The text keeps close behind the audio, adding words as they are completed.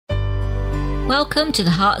Welcome to the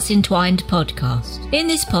Hearts Entwined podcast. In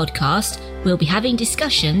this podcast, we'll be having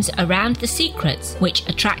discussions around the secrets which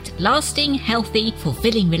attract lasting, healthy,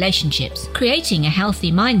 fulfilling relationships, creating a healthy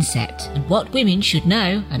mindset, and what women should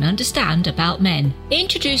know and understand about men.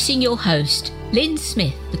 Introducing your host, Lynn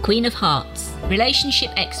Smith, the Queen of Hearts,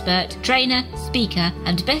 relationship expert, trainer, speaker,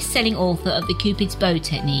 and best-selling author of the Cupid's Bow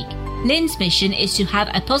technique. Lynn's mission is to have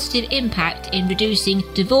a positive impact in reducing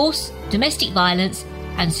divorce, domestic violence,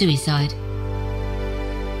 and suicide.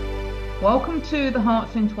 Welcome to the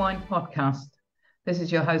Hearts Entwined podcast. This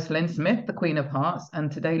is your host, Lynn Smith, the Queen of Hearts.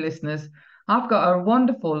 And today, listeners, I've got a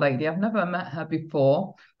wonderful lady. I've never met her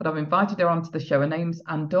before, but I've invited her onto the show. Her name's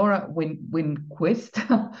Andorra Winquist.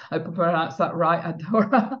 I hope I pronounced that right,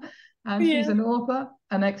 Andorra. And she's an author,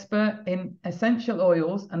 an expert in essential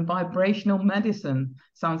oils and vibrational medicine.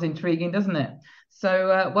 Sounds intriguing, doesn't it?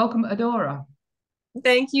 So welcome, Andorra.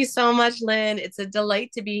 Thank you so much, Lynn. It's a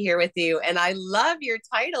delight to be here with you. And I love your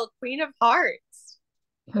title, Queen of Hearts.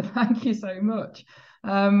 Thank you so much.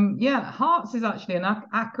 Hearts is actually an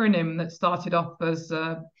acronym that started off as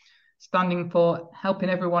standing for helping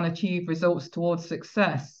everyone achieve results towards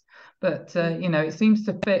success. But, it seems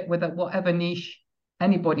to fit with whatever niche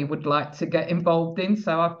anybody would like to get involved in.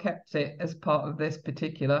 So I've kept it as part of this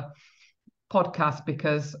particular podcast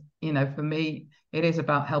because, for me, it is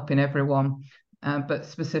about helping everyone. But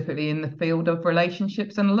specifically in the field of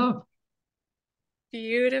relationships and love.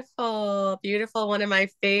 Beautiful, beautiful. One of my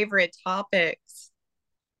favorite topics.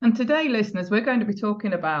 And today, listeners, we're going to be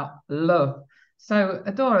talking about love. So,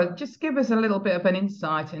 Andorra, just give us a little bit of an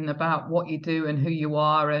insight about what you do and who you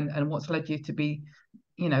are and what's led you to be,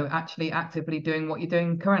 actually actively doing what you're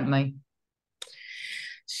doing currently.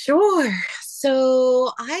 Sure.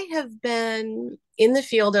 So I have been in the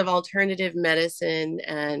field of alternative medicine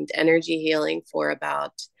and energy healing for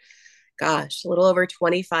about, a little over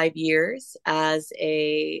 25 years as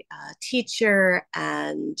a teacher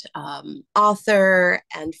and author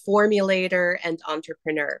and formulator and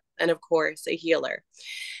entrepreneur, and of course, a healer.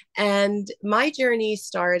 And my journey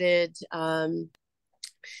started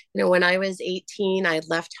when I was 18, I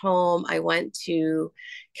left home. I went to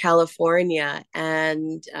California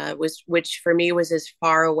and which for me was as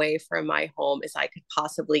far away from my home as I could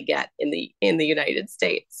possibly get in the United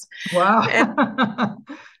States. Wow.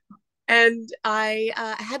 And I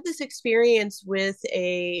had this experience with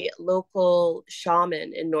a local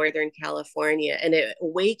shaman in Northern California, and it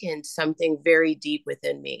awakened something very deep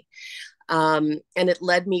within me. And it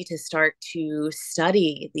led me to start to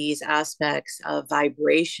study these aspects of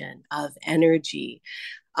vibration, of energy,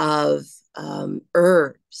 of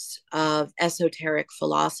herbs, of esoteric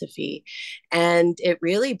philosophy. And it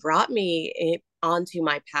really brought me onto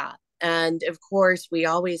my path. And of course, we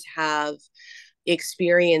always have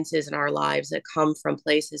experiences in our lives that come from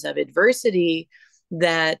places of adversity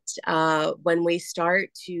that when we start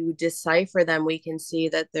to decipher them, we can see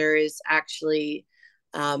that there is actually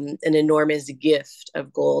an enormous gift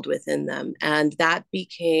of gold within them. And that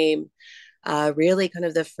became really kind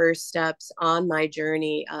of the first steps on my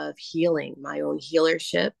journey of healing, my own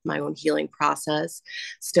healership, my own healing process,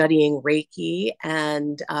 studying Reiki.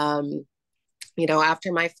 And,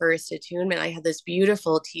 after my first attunement, I had this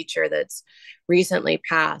beautiful teacher that's recently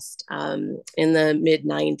passed in the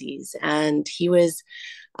mid-90s. And he was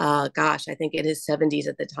I think in his 70s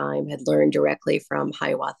at the time, had learned directly from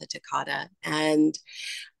Hiawatha Takata. And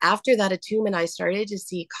after that attunement, I started to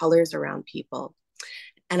see colors around people.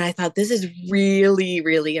 And I thought, this is really,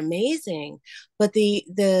 really amazing. But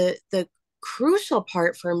the crucial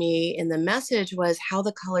part for me in the message was how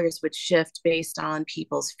the colors would shift based on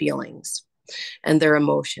people's feelings and their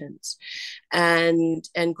emotions. And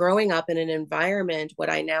growing up in an environment, what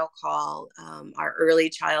I now call our early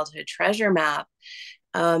childhood treasure map,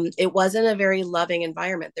 it wasn't a very loving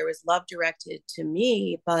environment. There was love directed to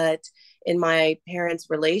me, but in my parents'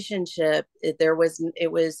 relationship, there was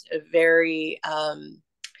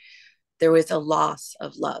a loss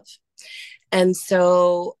of love. And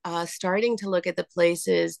so starting to look at the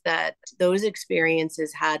places that those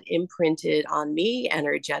experiences had imprinted on me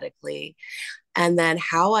energetically, and then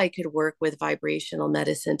how I could work with vibrational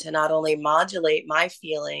medicine to not only modulate my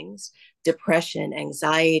feelings, depression,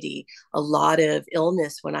 anxiety, a lot of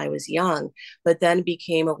illness when I was young, but then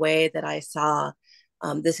became a way that I saw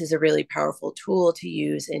this is a really powerful tool to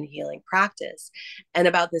use in healing practice. And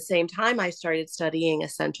about the same time, I started studying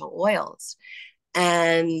essential oils.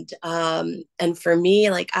 And for me,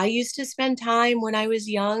 I used to spend time when I was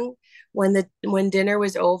young, when dinner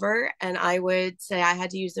was over and I would say I had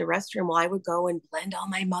to use the restroom, well, I would go and blend all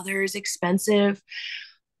my mother's expensive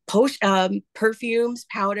perfumes,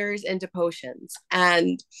 powders into potions.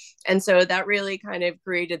 And And so that really kind of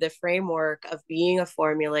created the framework of being a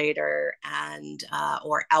formulator and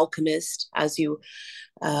or alchemist, as you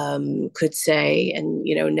could say. And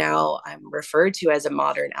now I'm referred to as a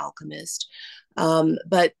modern alchemist.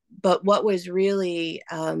 But what was really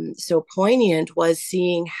so poignant was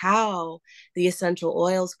seeing how the essential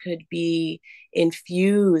oils could be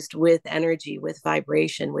infused with energy, with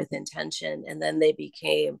vibration, with intention, and then they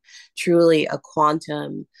became truly a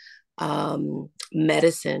quantum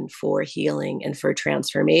medicine for healing and for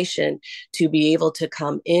transformation, to be able to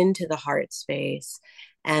come into the heart space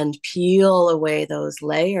and peel away those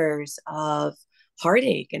layers of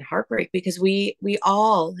heartache and heartbreak, because we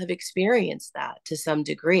all have experienced that to some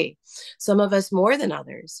degree, some of us more than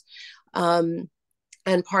others.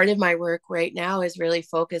 And part of my work right now is really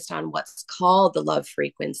focused on what's called the love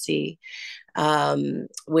frequency,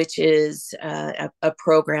 which is a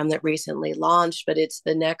program that recently launched, but it's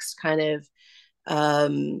the next kind of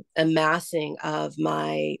amassing of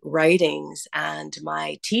my writings and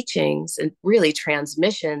my teachings, and really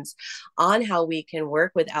transmissions on how we can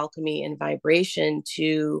work with alchemy and vibration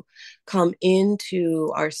to come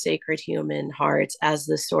into our sacred human hearts as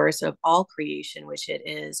the source of all creation, which it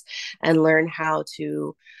is, and learn how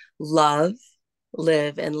to love,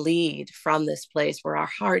 live, and lead from this place where our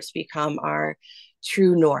hearts become our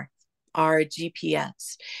true north, our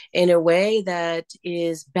GPS, in a way that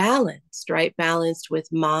is balanced, right? Balanced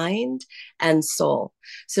with mind and soul.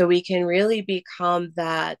 So we can really become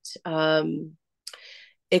that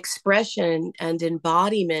expression and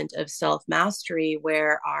embodiment of self-mastery,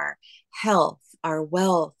 where our health, our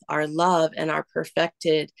wealth, our love, and our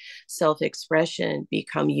perfected self-expression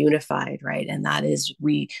become unified, right? And that is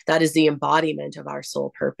the embodiment of our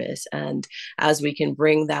soul purpose. And as we can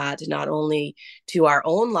bring that not only to our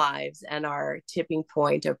own lives and our tipping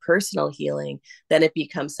point of personal healing, then it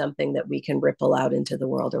becomes something that we can ripple out into the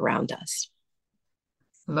world around us.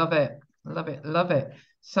 Love it, love it, love it.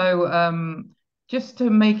 So just to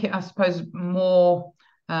make it, I suppose, more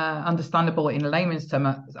understandable in layman's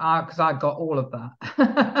terms, because I got all of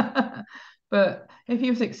that. But if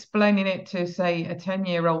you was explaining it to, say, a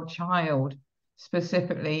 10-year-old child,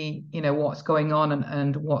 specifically, what's going on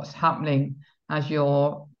and what's happening as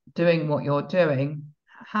you're doing what you're doing,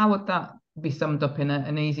 how would that be summed up in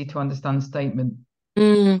an easy to understand statement?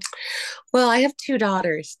 Well, I have two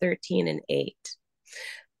daughters, 13 and 8.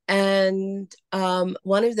 And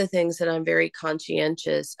one of the things that I'm very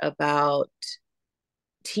conscientious about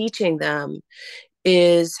teaching them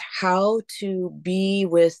is how to be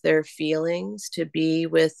with their feelings, to be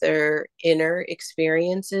with their inner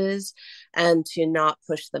experiences, and to not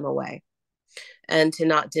push them away and to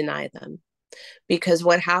not deny them. Because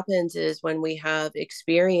what happens is, when we have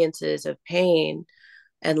experiences of pain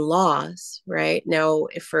and loss, right? Now,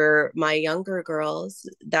 for my younger girls,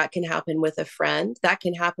 that can happen with a friend, that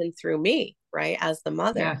can happen through me, right? As the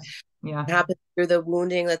mother. Yeah. It happens through the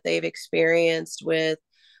wounding that they've experienced with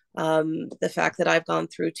the fact that I've gone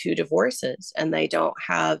through 2 divorces, and they don't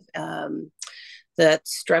have that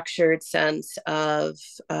structured sense of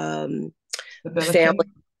family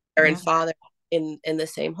and father in the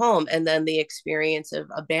same home, and then the experience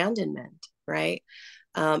of abandonment, right?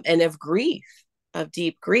 And of grief, of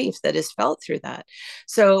deep grief that is felt through that.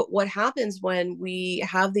 So what happens when we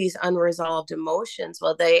have these unresolved emotions?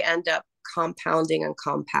 Well, they end up compounding and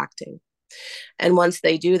compacting. And once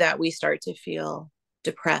they do that, we start to feel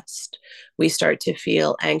depressed. We start to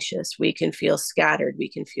feel anxious. We can feel scattered. We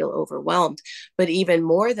can feel overwhelmed. But even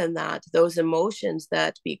more than that, those emotions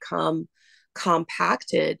that become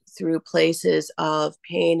compacted through places of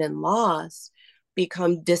pain and loss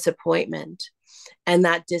become disappointment. And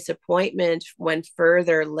that disappointment, when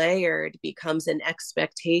further layered, becomes an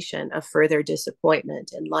expectation of further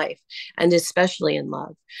disappointment in life, and especially in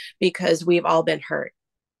love, because we've all been hurt.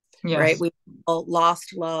 Yes. Right? We've all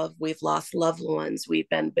lost love. We've lost loved ones. We've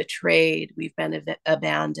been betrayed. We've been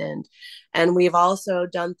abandoned. And we've also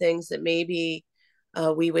done things that maybe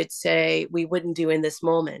we would say we wouldn't do in this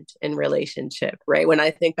moment in relationship, right? When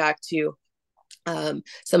I think back to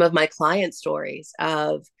some of my client stories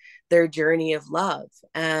of their journey of love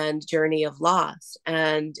and journey of loss.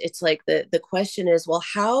 And it's like the question is, well,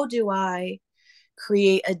 how do I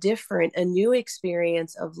create a new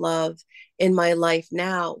experience of love in my life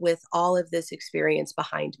now with all of this experience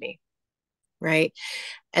behind me? Right.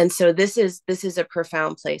 And so this is a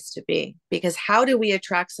profound place to be, because how do we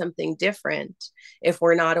attract something different if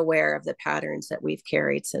we're not aware of the patterns that we've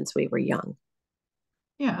carried since we were young?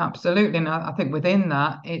 Yeah, absolutely. And I think within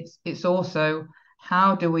that, it's also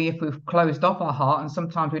how do we, if we've closed off our heart, and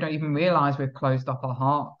sometimes we don't even realize we've closed off our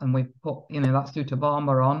heart, and we've put, that suit of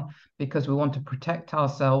armor on because we want to protect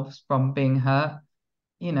ourselves from being hurt.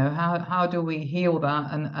 How do we heal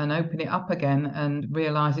that and open it up again and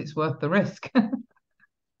realize it's worth the risk?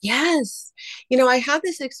 Yes. I had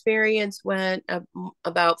this experience when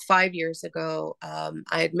about 5 years ago,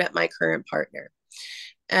 I had met my current partner.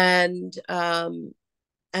 And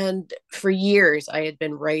for years, I had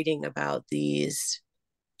been writing about these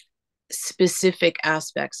specific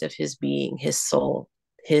aspects of his being, his soul,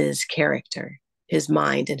 his character, his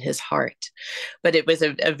mind, and his heart. But it was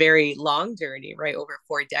a very long journey, right? Over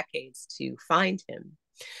 4 decades to find him.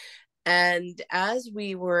 And as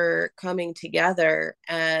we were coming together,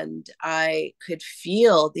 and I could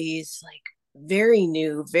feel these like very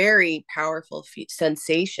new, very powerful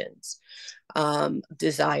sensations,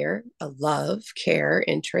 desire, a love, care,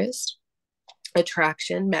 interest,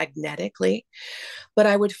 attraction magnetically. But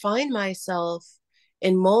I would find myself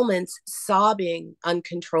in moments sobbing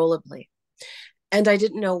uncontrollably. And I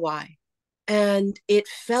didn't know why. And it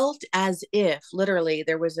felt as if literally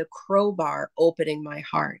there was a crowbar opening my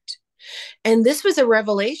heart. And this was a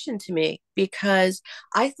revelation to me because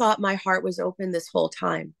I thought my heart was open this whole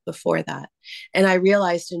time before that. And I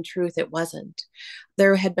realized in truth it wasn't.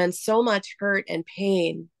 There had been so much hurt and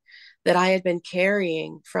pain that I had been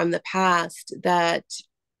carrying from the past that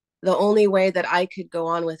the only way that I could go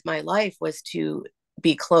on with my life was to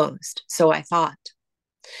be closed. So I thought.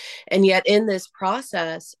 And yet, in this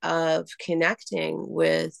process of connecting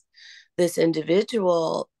with this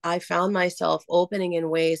individual, I found myself opening in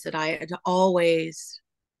ways that I had always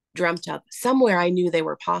dreamt of. Somewhere I knew they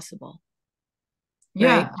were possible.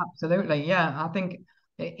 Yeah, right? absolutely. Yeah, I think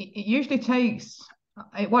it usually takes.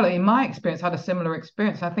 Well, in my experience, I had a similar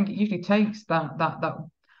experience. I think it usually takes that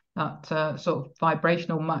sort of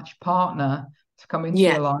vibrational match partner to come into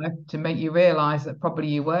Yeah. your life to make you realize that probably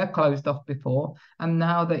you were closed off before, and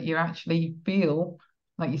now that you actually feel,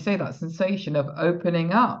 like you say, that sensation of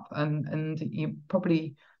opening up, and you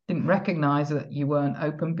probably didn't recognize that you weren't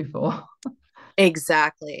open before.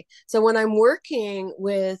 Exactly. So when I'm working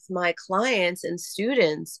with my clients and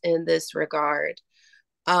students in this regard,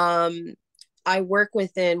 um, I work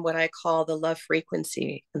within what I call the love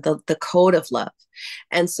frequency, the code of love.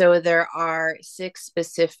 And so there are 6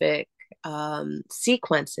 specific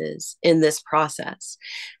sequences in this process.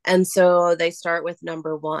 And so they start with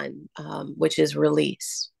number 1, which is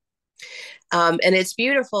release. And it's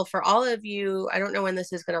beautiful for all of you. I don't know when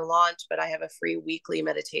this is going to launch, but I have a free weekly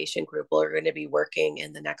meditation group. We're going to be working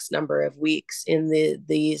in the next number of weeks in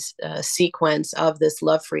these sequence of this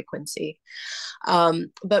love frequency.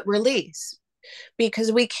 But release,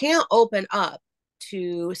 because we can't open up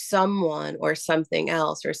to someone or something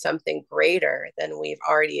else or something greater than we've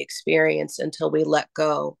already experienced until we let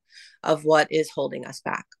go of what is holding us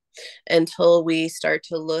back, until we start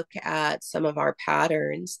to look at some of our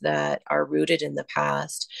patterns that are rooted in the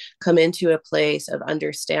past, come into a place of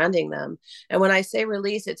understanding them. And when I say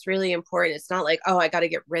release, it's really important. It's not like, oh, I got to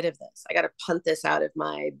get rid of this, I got to punt this out of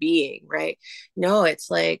my being, right? No,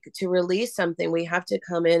 it's like, to release something, we have to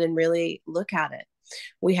come in and really look at it.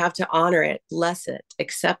 We have to honor it, bless it,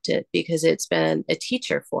 accept it, because it's been a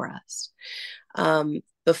teacher for us,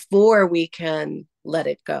 before we can let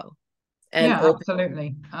it go and Yeah, open.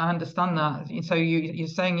 absolutely. I understand that. So you're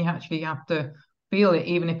saying you actually have to feel it,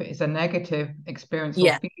 even if it's a negative experience or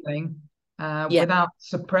Yeah, feeling, yeah, without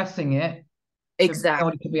suppressing it,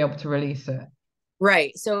 exactly. to be able to release it.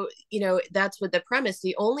 Right. So, that's what the premise,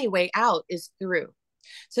 the only way out is through.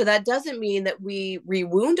 So that doesn't mean that we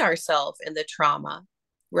rewound ourselves in the trauma,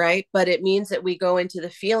 right? But it means that we go into the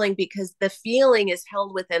feeling, because the feeling is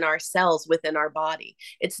held within our cells, within our body.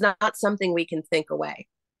 It's not something we can think away.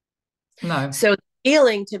 No. So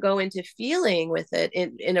feeling, to go into feeling with it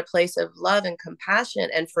in a place of love and compassion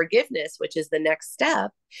and forgiveness, which is the next step,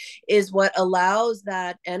 is what allows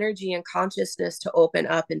that energy and consciousness to open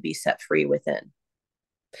up and be set free within.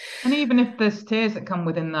 And even if there's tears that come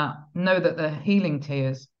within that, know that they're healing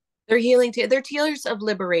tears. They're healing tears. They're tears of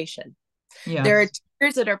liberation. There are Yes.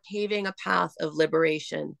 tears that are paving a path of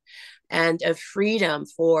liberation and of freedom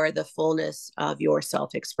for the fullness of your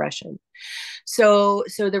self-expression. So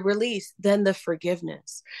the release, then the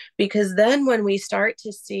forgiveness, because then when we start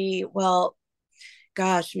to see, well,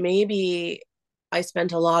 gosh, maybe I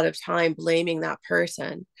spent a lot of time blaming that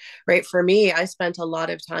person, right? For me, I spent a lot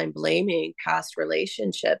of time blaming past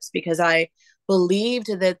relationships because I believed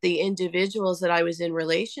that the individuals that I was in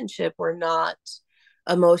relationship were not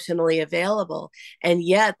emotionally available. And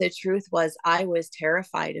yet the truth was, I was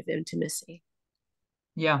terrified of intimacy.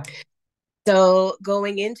 Yeah. So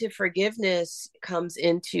going into forgiveness comes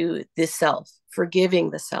into the self, forgiving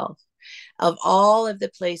the self of all of the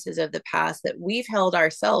places of the past that we've held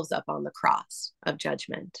ourselves up on the cross of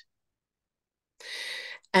judgment.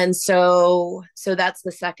 And so that's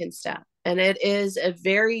the second step. And it is a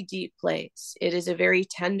very deep place. It is a very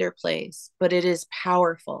tender place, but it is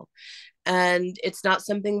powerful. And it's not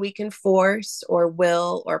something we can force or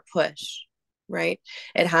will or push, right?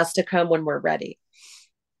 It has to come when we're ready.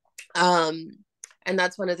 And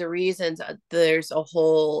that's one of the reasons there's a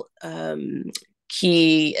whole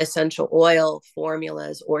key essential oil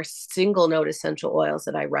formulas or single note essential oils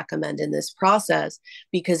that I recommend in this process,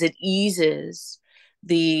 because it eases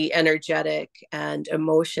the energetic and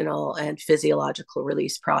emotional and physiological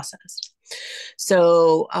release process.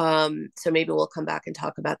 So maybe we'll come back and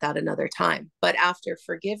talk about that another time. But after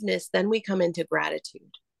forgiveness, then we come into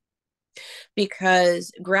gratitude,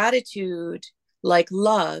 because gratitude, like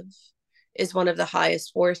love, is one of the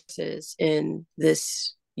highest forces in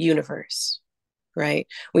this universe, right?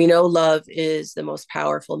 We know love is the most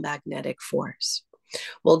powerful magnetic force.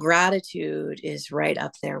 Well, gratitude is right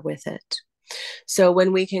up there with it. So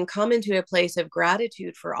when we can come into a place of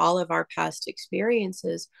gratitude for all of our past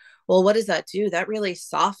experiences, well, what does that do? That really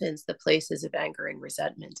softens the places of anger and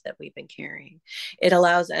resentment that we've been carrying. It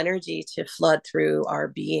allows energy to flood through our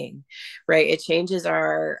being, right? It changes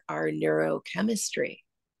our neurochemistry.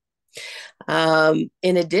 In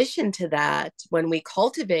addition to that, when we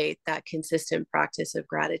cultivate that consistent practice of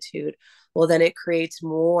gratitude, well, then it creates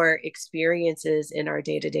more experiences in our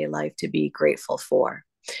day-to-day life to be grateful for,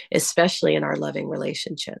 especially in our loving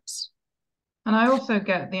relationships. And I also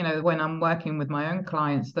get, when I'm working with my own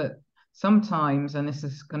clients, that sometimes, and this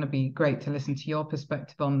is going to be great to listen to your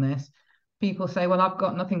perspective on this, people say, well, I've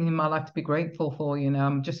got nothing in my life to be grateful for.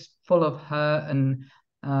 I'm just full of hurt, and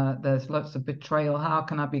there's lots of betrayal. How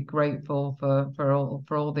can I be grateful for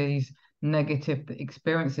all these negative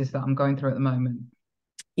experiences that I'm going through at the moment?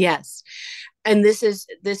 Yes. And this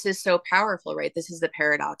is so powerful, right? This is the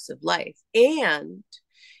paradox of life. And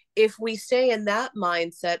if we stay in that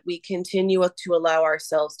mindset, we continue to allow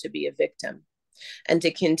ourselves to be a victim and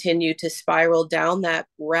to continue to spiral down that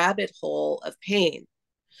rabbit hole of pain.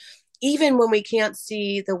 Even when we can't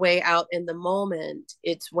see the way out in the moment,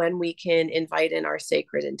 it's when we can invite in our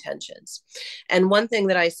sacred intentions. And one thing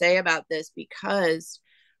that I say about this, because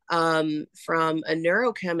from a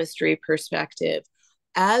neurochemistry perspective,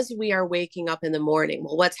 as we are waking up in the morning,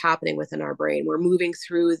 well, what's happening within our brain? We're moving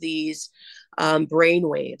through these brain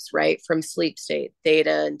waves, right? From sleep state,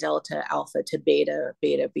 theta and delta, alpha to beta,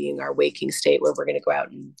 beta being our waking state where we're going to go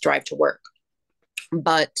out and drive to work.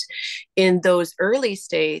 But in those early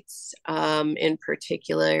states, in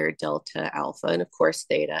particular, delta, alpha, and of course,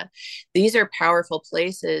 theta, these are powerful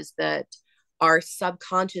places that our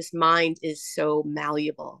subconscious mind is so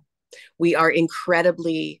malleable. We are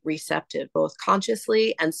incredibly receptive, both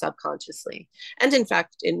consciously and subconsciously. And in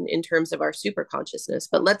fact, in terms of our super consciousness,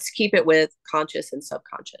 but let's keep it with conscious and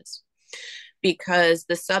subconscious, because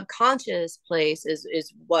the subconscious place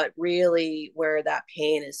is what really where that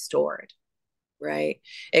pain is stored, right?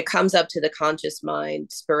 It comes up to the conscious mind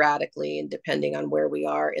sporadically, and depending on where we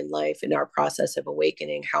are in life, in our process of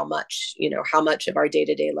awakening, how much of our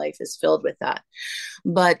day-to-day life is filled with that.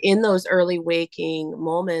 But in those early waking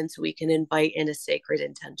moments, we can invite in a sacred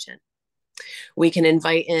intention. We can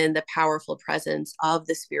invite in the powerful presence of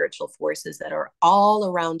the spiritual forces that are all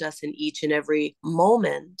around us in each and every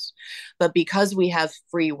moment. But because we have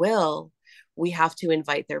free will, we have to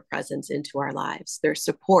invite their presence into our lives, their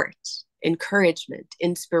support, encouragement,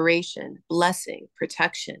 inspiration, blessing,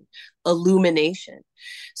 protection, illumination.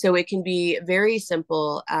 So it can be very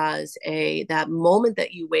simple as that moment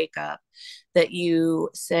that you wake up, that you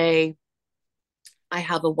say, I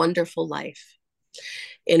have a wonderful life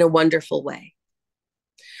in a wonderful way.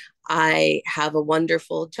 I have a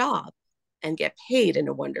wonderful job and get paid in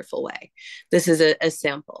a wonderful way. This is a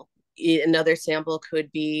sample. Another sample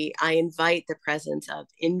could be, I invite the presence of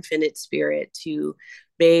infinite spirit to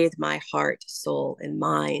bathe my heart, soul, and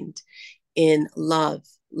mind in love,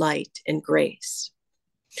 light, and grace.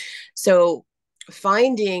 So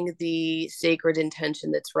finding the sacred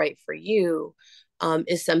intention that's right for you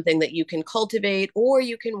is something that you can cultivate, or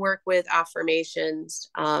you can work with affirmations.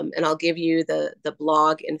 And I'll give you the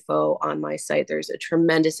blog info on my site. There's a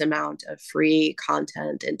tremendous amount of free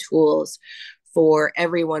content and tools for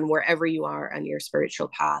everyone, wherever you are on your spiritual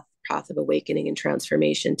path of awakening and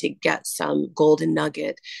transformation, to get some golden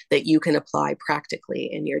nugget that you can apply practically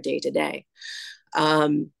in your day-to-day.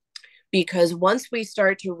 Because once we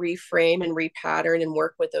start to reframe and repattern and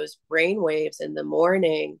work with those brain waves in the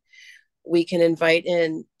morning, we can invite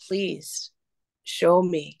in, please show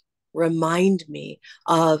me, remind me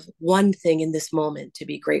of one thing in this moment to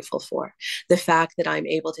be grateful for. The fact that I'm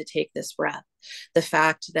able to take this breath, the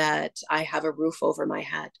fact that I have a roof over my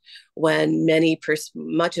head when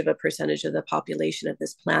much of a percentage of the population of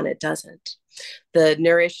this planet doesn't. The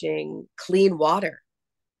nourishing, clean water.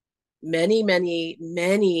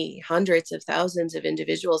 Many hundreds of thousands of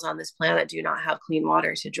individuals on this planet do not have clean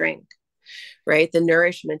water to drink, right? The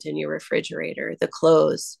nourishment in your refrigerator, the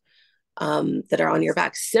clothes that are on your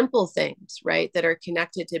back, simple things, right, that are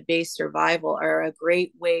connected to base survival are a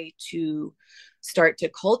great way to start to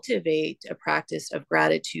cultivate a practice of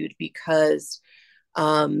gratitude because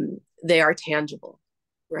they are tangible,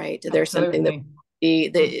 right? Absolutely. There's something that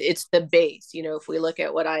it's the base. If we look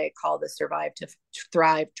at what I call the survive to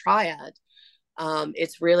thrive triad,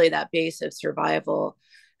 it's really that base of survival.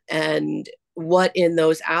 And what in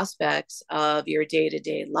those aspects of your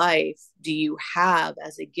day-to-day life do you have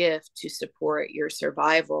as a gift to support your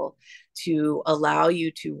survival, to allow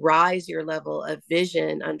you to rise your level of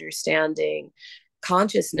vision, understanding,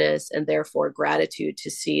 consciousness, and therefore gratitude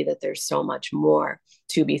to see that there's so much more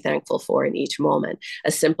to be thankful for in each moment.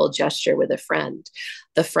 A simple gesture with a friend,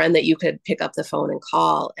 the friend that you could pick up the phone and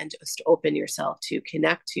call and just open yourself to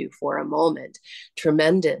connect to for a moment.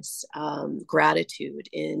 Tremendous gratitude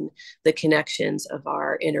in the connections of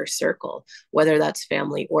our inner circle, whether that's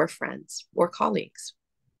family or friends or colleagues.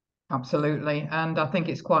 Absolutely. And I think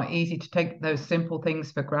it's quite easy to take those simple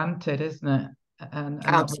things for granted, isn't it? And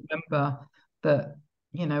not remember that,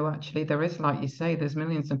 actually there is, like you say, there's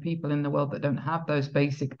millions of people in the world that don't have those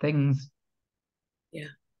basic things.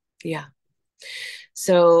 Yeah.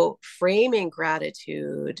 So framing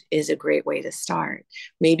gratitude is a great way to start.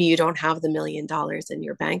 Maybe you don't have the $1 million in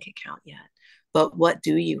your bank account yet, but what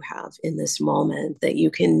do you have in this moment that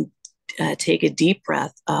you can take a deep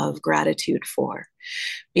breath of gratitude for?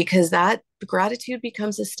 Because that gratitude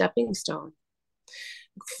becomes a stepping stone.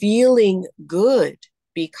 Feeling good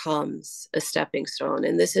becomes a stepping stone.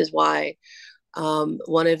 And this is why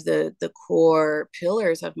one of the core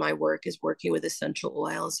pillars of my work is working with essential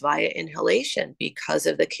oils via inhalation, because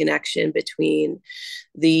of the connection between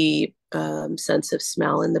the sense of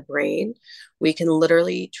smell in the brain. We can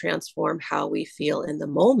literally transform how we feel in the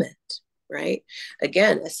moment, right?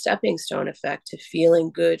 Again, a stepping stone effect to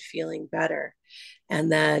feeling good, feeling better.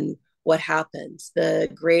 And then what happens? The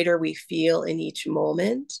greater we feel in each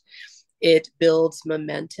moment, it builds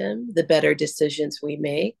momentum. The better decisions we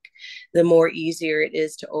make, the more easier it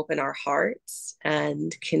is to open our hearts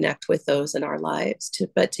and connect with those in our lives,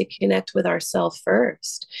 but to connect with ourselves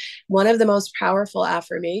first. One of the most powerful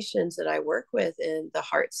affirmations that I work with in the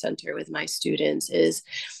Heart Center with my students is,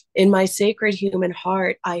 in my sacred human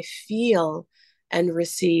heart, I feel and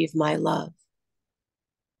receive my love.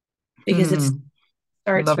 Because it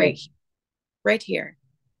starts right here.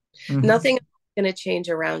 Mm-hmm. Nothing is going to change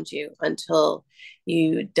around you until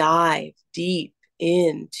you dive deep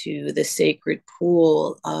into the sacred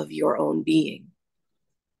pool of your own being.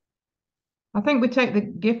 I think we take the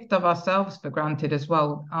gift of ourselves for granted as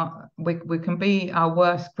well. We can be our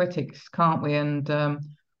worst critics, can't we? And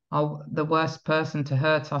the worst person to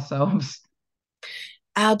hurt ourselves.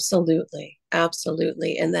 Absolutely.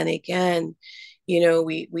 And then again,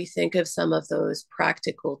 we think of some of those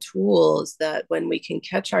practical tools that when we can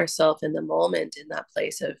catch ourselves in the moment, in that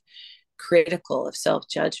place of critical, of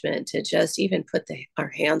self-judgment, to just even put our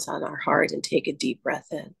hands on our heart and take a deep breath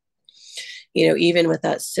in. Even with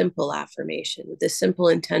that simple affirmation, with the simple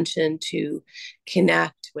intention to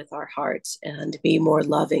connect with our hearts and be more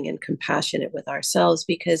loving and compassionate with ourselves,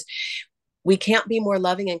 because we can't be more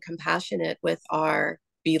loving and compassionate with our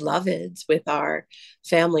beloveds, with our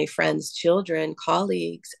family, friends, children,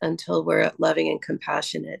 colleagues, until we're loving and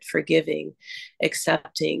compassionate, forgiving,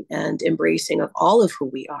 accepting, and embracing of all of who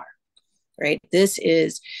we are, right? This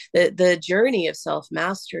is the journey of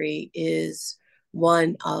self-mastery is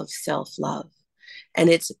one of self-love. And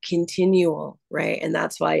it's continual, right? And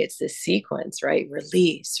that's why it's this sequence, right?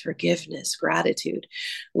 Release, forgiveness, gratitude.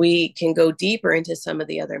 We can go deeper into some of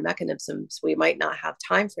the other mechanisms. We might not have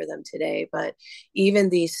time for them today, but even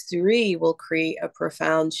these three will create a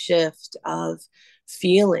profound shift of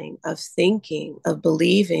feeling, of thinking, of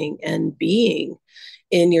believing, and being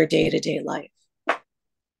in your day-to-day life.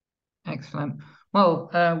 Excellent. Well,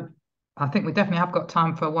 I think we definitely have got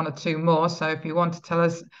time for one or two more. So if you want to tell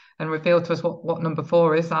us and reveal to us what number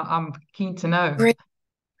 4 is, I'm keen to know. Great.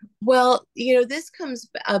 Well, this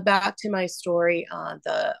comes back to my story on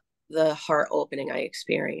the heart opening I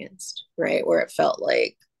experienced, right? Where it felt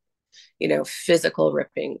like, physical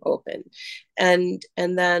ripping open. And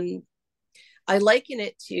then I liken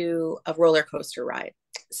it to a roller coaster ride.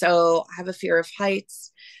 So I have a fear of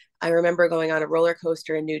heights. I remember going on a roller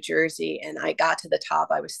coaster in New Jersey, and I got to the top.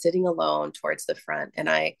 I was sitting alone towards the front, and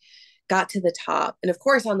I got to the top. And of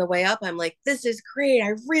course, on the way up, I'm like, this is great.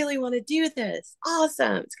 I really want to do this.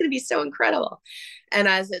 Awesome. It's going to be so incredible. And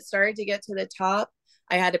as it started to get to the top,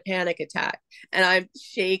 I had a panic attack and I'm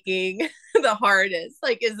shaking the hardest.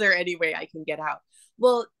 Like, is there any way I can get out?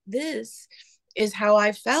 Well, this is how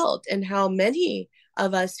I felt and how many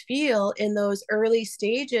of us feel in those early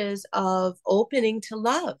stages of opening to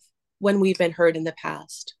love when we've been hurt in the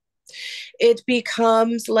past. It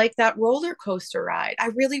becomes like that roller coaster ride. I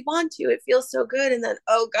really want to. It feels so good. And then,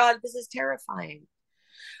 oh God, this is terrifying.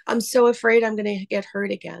 I'm so afraid I'm going to get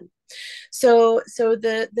hurt again. So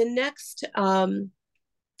the next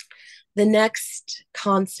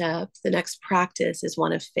concept, the next practice is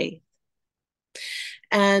one of faith.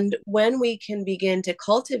 And when we can begin to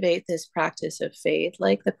cultivate this practice of faith,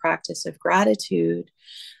 like the practice of gratitude,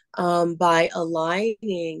 by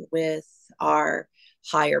aligning with our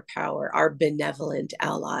higher power, our benevolent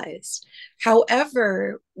allies,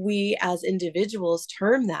 however we as individuals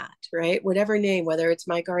term that, right? Whatever name, whether it's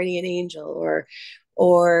my guardian angel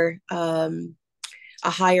or a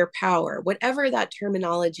higher power, whatever that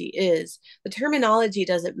terminology is, the terminology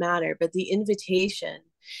doesn't matter, but the invitation,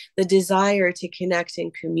 the desire to connect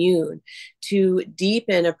and commune, to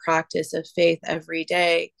deepen a practice of faith every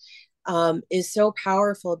day, is so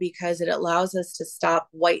powerful because it allows us to stop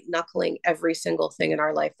white knuckling every single thing in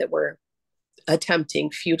our life that we're attempting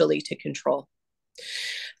futilely to control.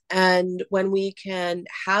 And when we can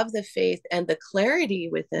have the faith and the clarity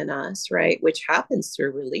within us, right, which happens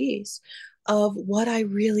through release of what I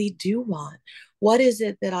really do want, what is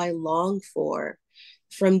it that I long for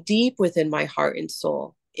from deep within my heart and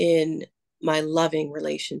soul in my loving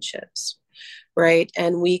relationships, right?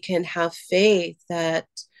 And we can have faith that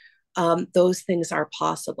those things are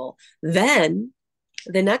possible. Then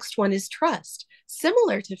the next one is trust,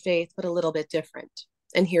 similar to faith, but a little bit different.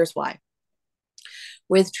 And here's why.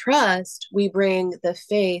 With trust, we bring the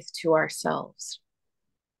faith to ourselves.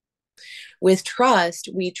 With trust,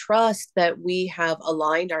 we trust that we have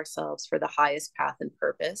aligned ourselves for the highest path and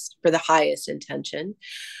purpose, for the highest intention.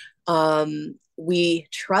 We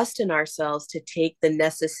trust in ourselves to take the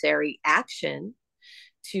necessary action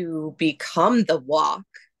to become the walk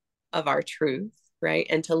of our truth, right?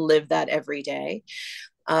 And to live that every day.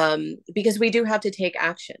 Because we do have to take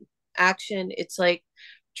action. Action, it's like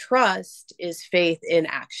trust is faith in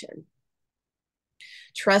action.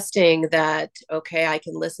 Trusting that, okay, I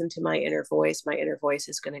can listen to my inner voice. My inner voice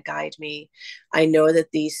is going to guide me. I know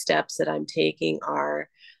that these steps that I'm taking are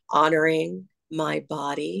honoring my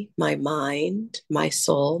body, my mind, my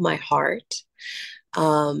soul, my heart,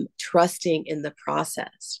 trusting in the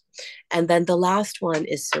process. And then the last one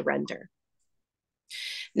is surrender.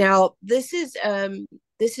 Now, this is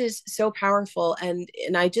so powerful. And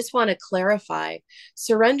I just want to clarify,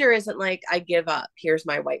 surrender isn't like I give up. Here's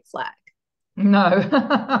my white flag. No,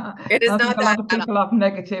 it is I not think a that. lot of people have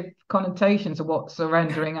negative connotations of what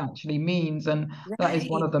surrendering actually means, and that is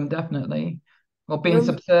one of them, definitely. Or being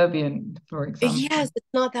subservient, for example. Yes,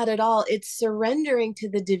 it's not that at all. It's surrendering to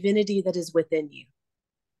the divinity that is within you.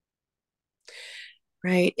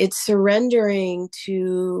 Right? It's surrendering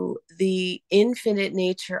to the infinite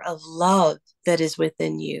nature of love that is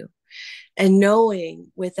within you. And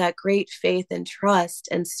knowing with that great faith and trust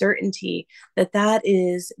and certainty that that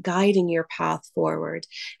is guiding your path forward.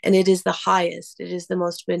 And it is the highest, it is the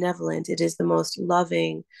most benevolent, it is the most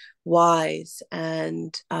loving, wise,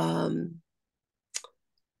 and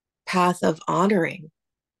path of honoring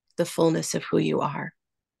the fullness of who you are.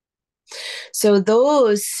 So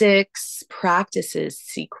those 6 practices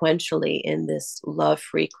sequentially in this love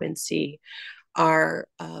frequency are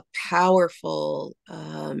powerful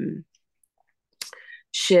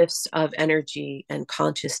shifts of energy and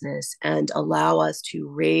consciousness, and allow us to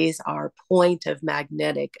raise our point of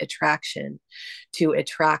magnetic attraction to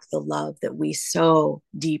attract the love that we so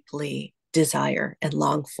deeply desire and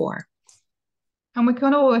long for. And we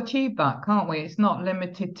can all achieve that, can't we? It's not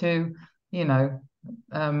limited to,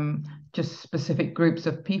 just specific groups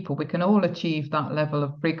of people. We can all achieve that level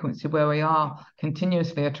of frequency where we are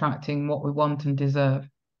continuously attracting what we want and deserve.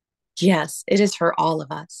 Yes, it is for all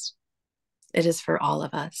of us. It is for all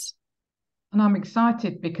of us. And I'm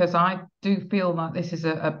excited because I do feel like this is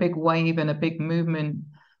a big wave and a big movement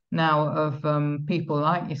now of people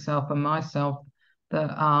like yourself and myself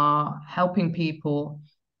that are helping people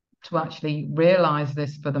to actually realize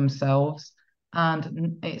this for themselves.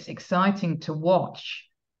 And it's exciting to watch.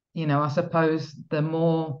 I suppose the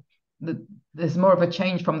more there's more of a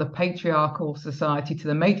change from the patriarchal society to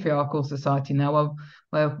the matriarchal society now,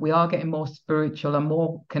 where we are getting more spiritual and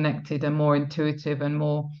more connected and more intuitive and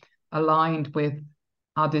more aligned with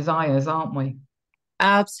our desires, aren't we?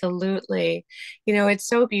 Absolutely. It's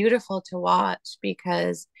so beautiful to watch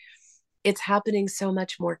because it's happening so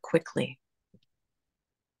much more quickly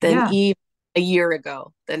than even a year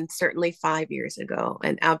ago, than certainly 5 years ago,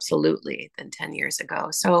 and absolutely than 10 years ago.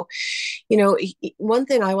 So, one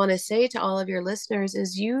thing I want to say to all of your listeners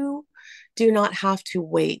is you do not have to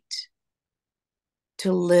wait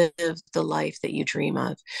to live the life that you dream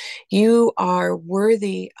of. You are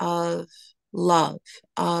worthy of love,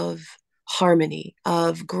 of harmony,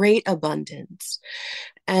 of great abundance.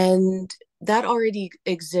 And that already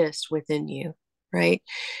exists within you. Right?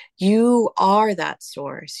 You are that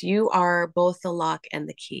source. You are both the lock and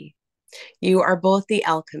the key. You are both the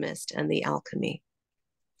alchemist and the alchemy.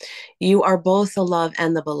 You are both the love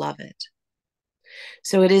and the beloved.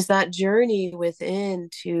 So it is that journey within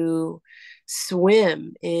to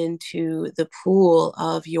swim into the pool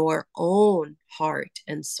of your own heart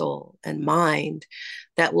and soul and mind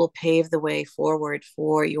that will pave the way forward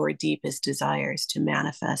for your deepest desires to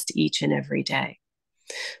manifest each and every day.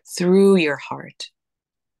 Through your heart,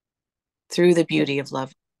 through the beauty of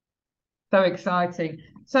love. So exciting.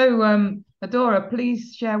 So, Adora,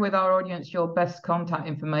 please share with our audience your best contact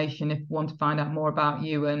information if you want to find out more about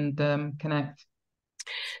you and connect.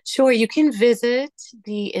 Sure. You can visit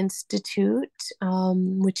the Institute,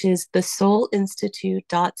 which is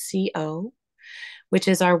thesoulinstitute.co, which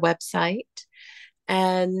is our website.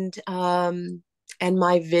 And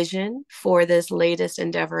my vision for this latest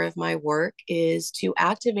endeavor of my work is to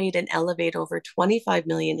activate and elevate over 25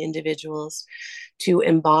 million individuals to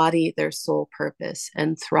embody their soul purpose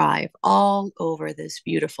and thrive all over this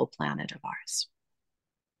beautiful planet of ours.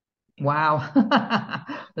 Wow.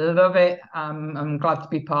 Love it. I'm glad to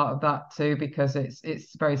be part of that too, because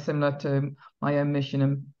it's very similar to my own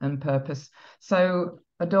mission and purpose. So,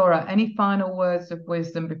 Adora, any final words of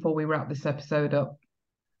wisdom before we wrap this episode up?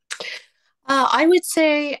 I would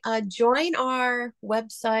say join our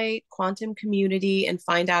website, Quantum Community, and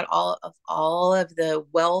find out all of the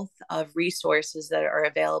wealth of resources that are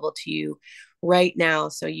available to you right now,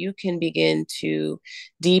 so you can begin to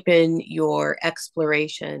deepen your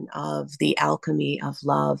exploration of the alchemy of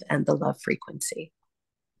love and the love frequency.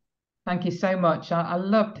 Thank you so much. I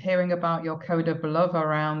loved hearing about your code of love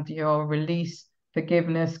around your release,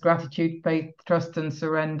 forgiveness, gratitude, faith, trust, and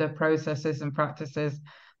surrender processes and practices.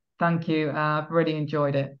 Thank you. I've really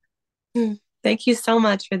enjoyed it. Thank you so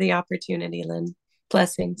much for the opportunity, Lynn.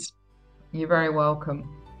 Blessings. You're very welcome.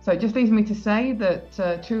 So it just leaves me to say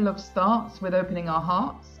that true love starts with opening our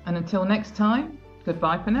hearts. And until next time,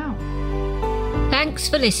 goodbye for now. Thanks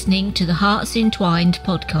for listening to the Hearts Entwined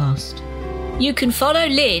podcast. You can follow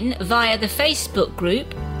Lynn via the Facebook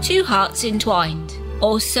group Two Hearts Entwined,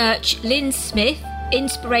 or search Lynn Smith,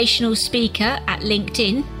 inspirational speaker, at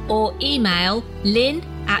LinkedIn, or email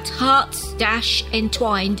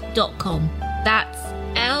lynn@hearts-entwined.com. That's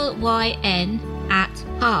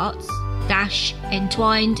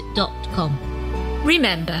LYN@hearts-entwined.com.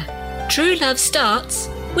 Remember, true love starts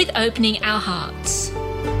with opening our hearts.